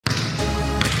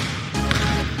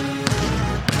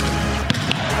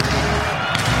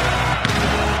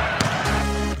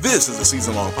This is a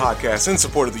Season Long Podcast in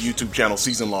support of the YouTube channel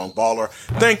Season Long Baller.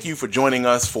 Thank you for joining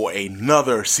us for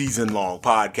another Season Long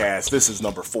Podcast. This is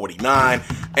number 49,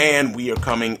 and we are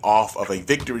coming off of a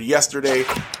victory yesterday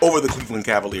over the Cleveland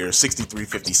Cavaliers,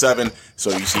 63-57.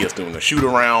 So you see us doing a shoot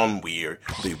around.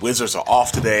 The Wizards are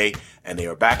off today, and they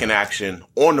are back in action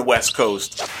on the West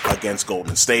Coast against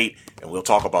Golden State. And we'll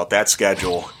talk about that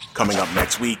schedule coming up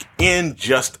next week in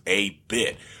just a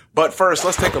bit. But first,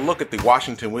 let's take a look at the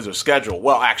Washington Wizards schedule.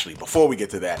 Well, actually, before we get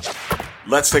to that,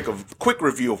 let's take a quick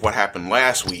review of what happened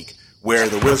last week, where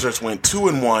the Wizards went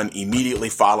 2-1 immediately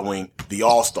following the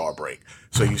All-Star break.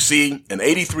 So you see an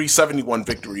 83-71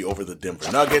 victory over the Denver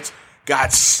Nuggets,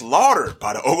 got slaughtered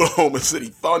by the Oklahoma City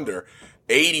Thunder,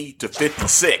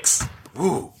 80-56.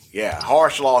 Woo. Yeah,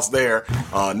 harsh loss there.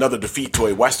 Another defeat to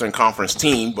a Western Conference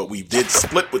team, but we did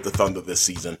split with the Thunder this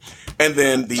season. And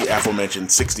then the aforementioned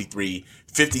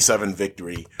 63-57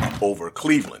 victory over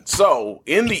Cleveland. So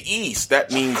in the East,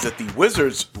 that means that the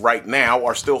Wizards right now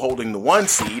are still holding the 1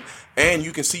 seed, and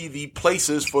you can see the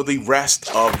places for the rest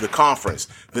of the conference.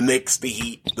 The Knicks, the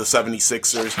Heat, the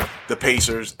 76ers, the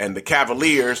Pacers, and the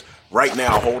Cavaliers right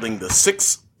now holding the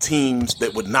 6 teams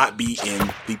that would not be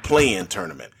in the play-in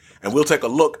tournament. And we'll take a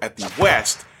look at the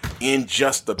West in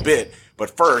just a bit.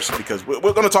 But first, because we're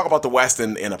going to talk about the West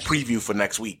in a preview for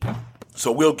next week.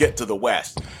 So we'll get to the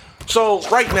West. So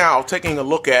right now, taking a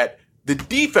look at the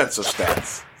defensive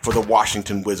stats for the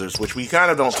Washington Wizards, which we kind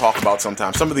of don't talk about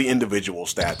sometimes, some of the individual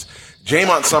stats.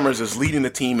 Jamont Summers is leading the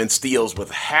team in steals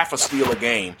with half a steal a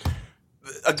game.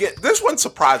 Again, this one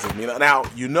surprises me. Now,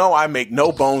 you know I make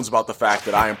no bones about the fact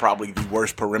that I am probably the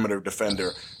worst perimeter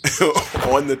defender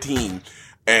on the team.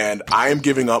 And I am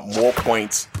giving up more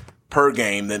points per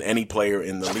game than any player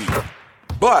in the league.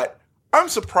 But I'm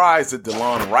surprised that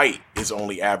DeLon Wright is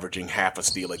only averaging half a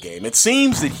steal a game. It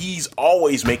seems that he's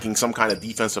always making some kind of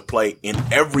defensive play in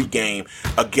every game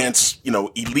against,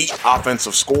 elite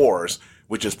offensive scorers,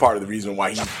 which is part of the reason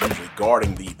why he's usually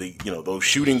guarding those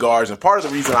shooting guards. And part of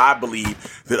the reason I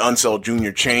believe that Unseld Jr.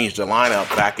 changed the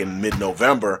lineup back in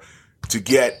mid-November to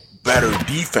get better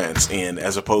defense in,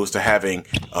 as opposed to having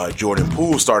Jordan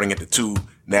Poole starting at the 2.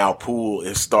 Now Poole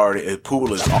is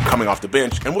coming off the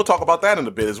bench, and we'll talk about that in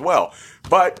a bit as well.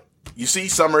 But you see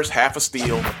Summers half a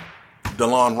steal,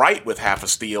 DeLon Wright with half a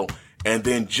steal, and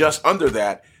then just under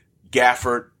that,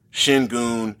 Gafford,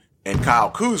 Şengün, and Kyle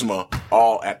Kuzma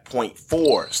all at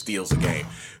 0.4 steals a game.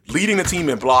 Leading the team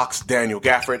in blocks, Daniel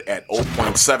Gafford at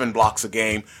 0.7 blocks a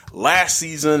game. Last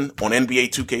season on NBA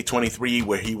 2K23,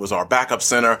 where he was our backup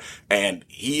center, and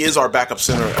he is our backup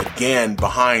center again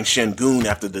behind Şengün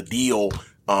after the deal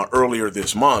earlier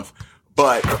this month,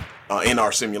 but in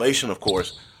our simulation, of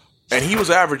course. And he was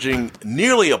averaging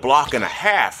nearly a block and a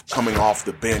half coming off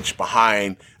the bench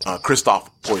behind Kristaps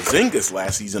Porzingis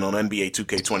last season on NBA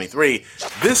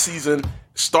 2K23. This season,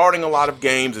 starting a lot of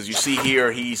games. As you see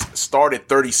here, he's started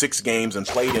 36 games and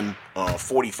played in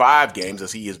 45 games,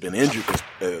 as he has been injured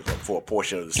for a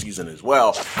portion of the season as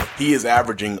well. He is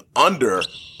averaging under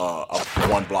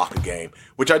 1 block a game,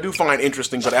 which I do find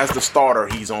interesting. But as the starter,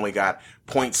 he's only got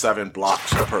 0.7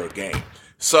 blocks per game.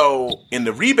 So in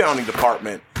the rebounding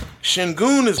department,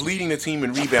 Şengün is leading the team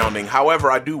in rebounding. However,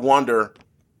 I do wonder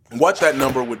what that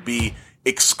number would be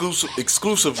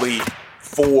exclusively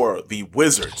for the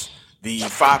Wizards. The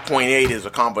 5.8 is a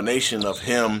combination of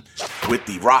him with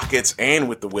the Rockets and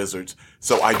with the Wizards.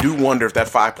 So I do wonder if that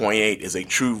 5.8 is a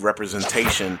true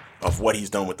representation of what he's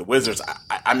done with the Wizards.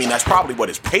 I mean, that's probably what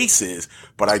his pace is,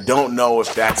 but I don't know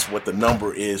if that's what the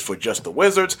number is for just the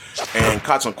Wizards. And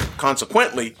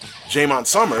consequently, Jamont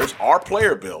Summers, our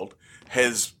player build,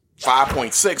 has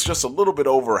 5.6, just a little bit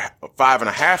over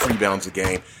 5.5 rebounds a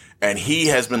game. And he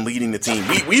has been leading the team.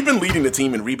 We've been leading the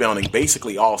team in rebounding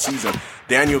basically all season.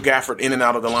 Daniel Gafford in and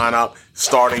out of the lineup,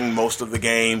 starting most of the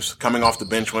games, coming off the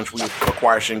bench once we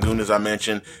acquire Şengün, as I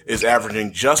mentioned, is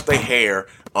averaging just a hair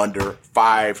under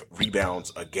 5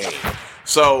 rebounds a game.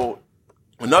 So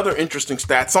another interesting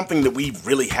stat, something that we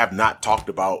really have not talked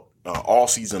about all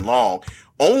season long.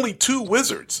 Only 2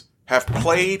 Wizards have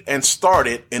played and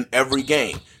started in every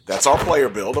game. That's our player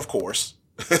build, of course,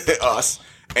 us,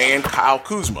 and Kyle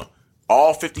Kuzma.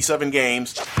 All 57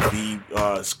 games, the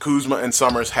Kuzma and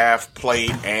Summers have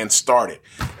played and started.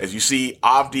 As you see,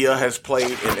 Avdia has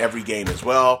played in every game as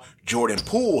well. Jordan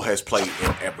Poole has played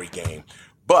in every game.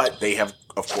 But they have,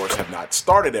 of course, have not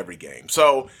started every game.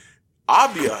 So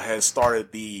Avdia has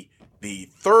started the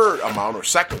third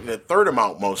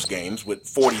amount most games with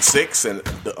 46, and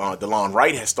DeLon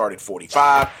Wright has started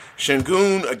 45.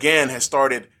 Şengün, again, has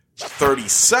started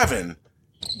 37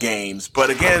 games, but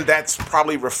again, that's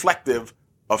probably reflective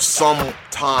of some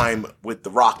time with the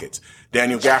Rockets.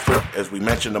 Daniel Gafford, as we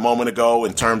mentioned a moment ago,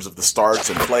 in terms of the starts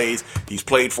and plays, he's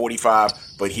played 45,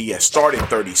 but he has started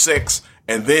 36.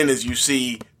 And then as you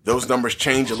see, those numbers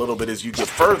change a little bit as you get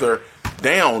further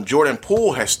down. Jordan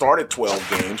Poole has started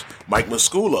 12 games. Mike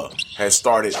Muscala has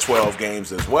started 12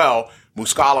 games as well.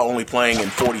 Muscala only playing in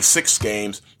 46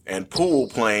 games, and Poole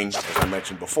playing, as I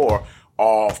mentioned before,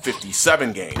 all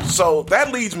 57 games. So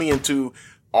that leads me into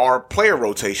our player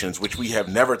rotations, which we have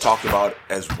never talked about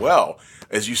as well.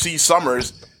 As you see,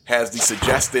 Summers has the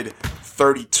suggested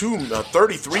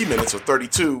 33 minutes or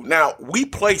 32. Now, we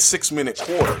play 6-minute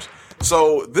quarters.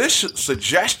 So this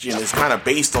suggestion is kind of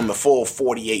based on the full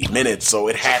 48 minutes, so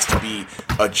it has to be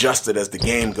adjusted as the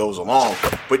game goes along.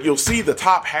 But you'll see the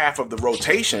top half of the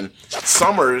rotation,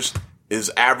 Summers is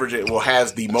averaging,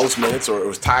 has the most minutes, or it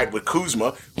was tied with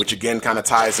Kuzma, which again kind of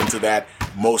ties into that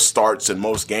most starts and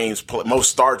most games,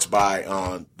 most starts by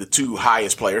the two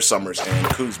highest players, Summers and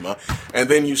Kuzma. And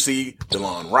then you see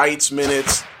DeLon Wright's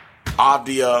minutes,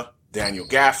 Avdia, Daniel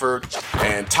Gafford,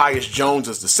 and Tyus Jones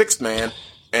as the sixth man.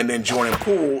 And then Jordan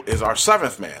Poole is our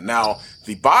seventh man. Now,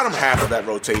 the bottom half of that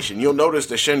rotation, you'll notice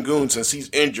that Şengün, since he's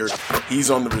injured,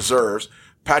 he's on the reserves.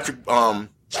 Patrick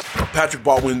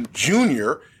Baldwin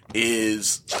Jr.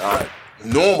 is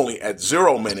normally at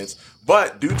 0 minutes,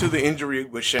 but due to the injury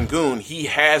with Şengün, he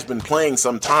has been playing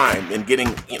some time and getting,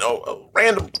 a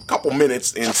random couple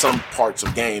minutes in some parts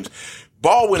of games.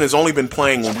 Baldwin has only been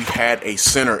playing when we've had a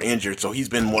center injured, so he's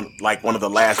been one of the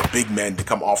last big men to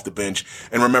come off the bench.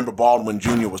 And remember, Baldwin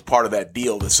Jr. was part of that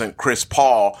deal that sent Chris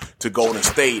Paul to Golden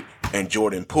State and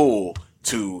Jordan Poole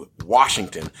to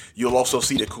Washington. You'll also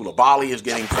see that Coulibaly is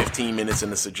getting 15 minutes in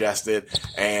the suggested,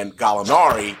 and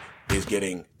Gallinari is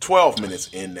getting 12 minutes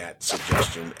in that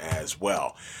suggestion as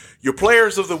well. Your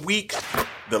players of the week,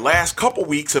 the last couple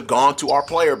weeks have gone to our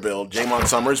player build. Jamon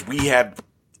Summers, we have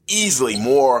easily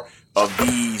more of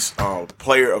these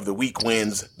player of the week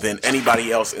wins than anybody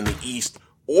else in the East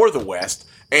or the West.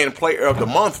 And player of the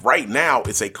month right now,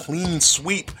 it's a clean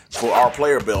sweep for our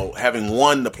player build, having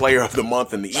won the player of the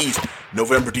month in the East,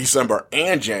 November, December,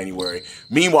 and January.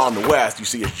 Meanwhile, in the West, you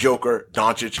see as Joker,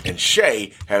 Doncic, and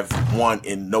Shea have won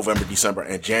in November, December,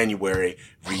 and January,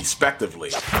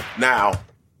 respectively. Now,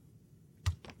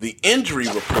 the injury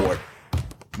report,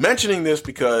 mentioning this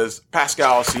because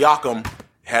Pascal Siakam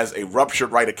has a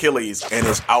ruptured right Achilles and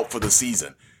is out for the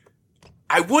season.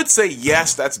 I would say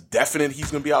yes, that's definite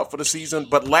he's going to be out for the season,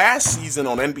 but last season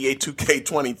on NBA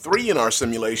 2K23 in our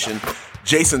simulation,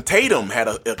 Jason Tatum had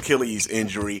an Achilles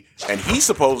injury and he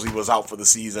supposedly was out for the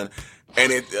season,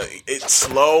 and it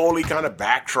slowly kind of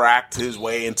backtracked his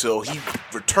way until he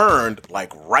returned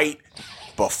right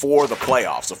before the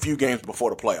playoffs, a few games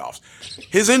before the playoffs.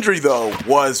 His injury, though,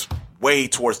 was way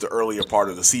towards the earlier part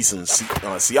of the season.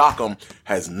 Siakam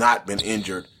has not been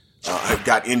injured,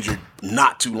 got injured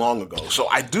not too long ago. So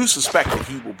I do suspect that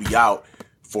he will be out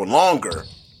for longer,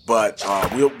 but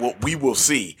we will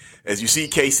see. As you see,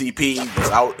 KCP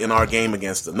was out in our game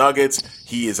against the Nuggets.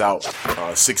 He is out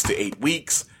 6 to 8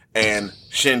 weeks. And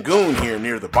Şengün here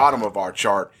near the bottom of our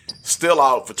chart, still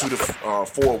out for 2 to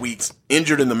 4 weeks,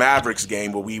 injured in the Mavericks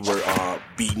game where we were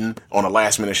beaten on a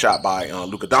last-minute shot by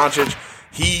Luka Doncic.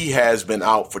 He has been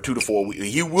out for 2 to 4 weeks.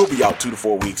 He will be out 2 to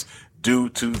 4 weeks due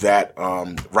to that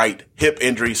right hip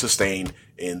injury sustained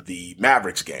in the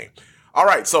Mavericks game. All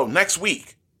right, so next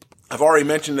week, I've already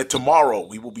mentioned that tomorrow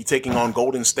we will be taking on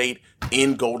Golden State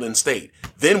in Golden State.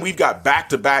 Then we've got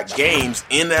back-to-back games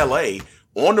in LA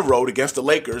on the road against the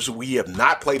Lakers, who we have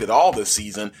not played at all this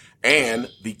season, and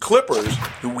the Clippers,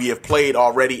 who we have played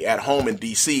already at home in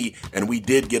DC, and we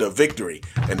did get a victory.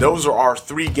 And those are our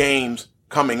 3 games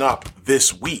coming up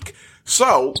this week.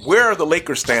 So where are the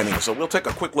Lakers standing? So we'll take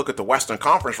a quick look at the Western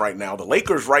Conference right now. The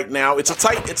Lakers right now, it's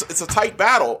a tight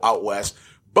battle out west,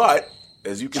 but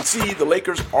as you can see, the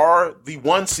Lakers are the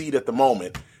 1 seed at the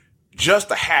moment.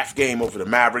 Just a half game over the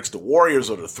Mavericks. The Warriors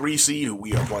are the 3 seed, who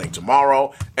we are playing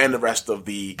tomorrow, and the rest of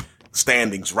the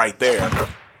standings right there.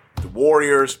 The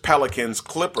Warriors, Pelicans,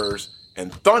 Clippers,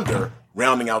 and Thunder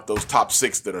rounding out those top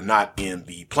 6 that are not in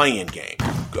the play-in game.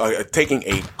 Taking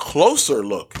a closer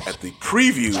look at the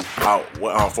preview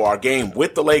for our game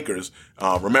with the Lakers.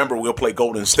 Remember, we'll play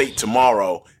Golden State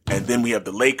tomorrow, and then we have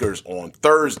the Lakers on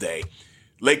Thursday.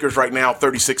 Lakers right now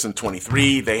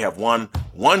 36-23. They have won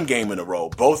 1 game in a row.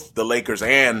 Both the Lakers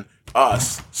and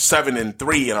us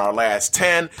 7-3 in our last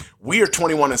 10. We are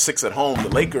 21-6 at home. The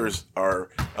Lakers are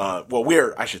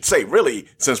really,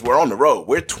 since we're on the road,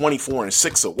 we're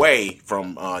 24-6 away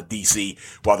from DC,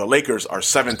 while the Lakers are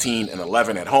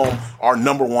 17-11 at home. Our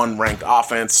number 1 ranked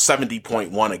offense,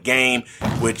 70.1 a game,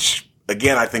 which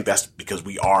Again, I think that's because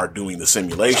we are doing the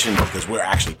simulation, because we're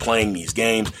actually playing these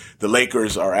games. The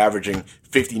Lakers are averaging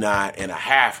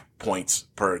 59.5 points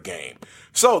per game.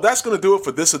 So that's going to do it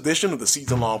for this edition of the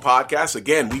Season Long Podcast.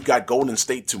 Again, we've got Golden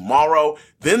State tomorrow,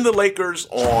 then the Lakers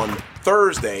on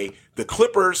Thursday, the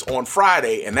Clippers on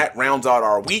Friday, and that rounds out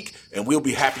our week. And we'll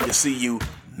be happy to see you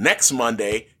next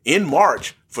Monday in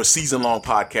March for Season Long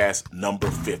Podcast number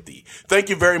 50. Thank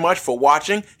you very much for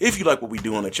watching. If you like what we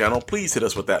do on the channel, please hit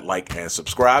us with that like and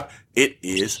subscribe. It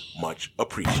is much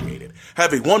appreciated.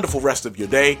 Have a wonderful rest of your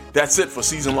day. That's it for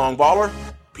Season Long Baller.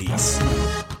 Peace.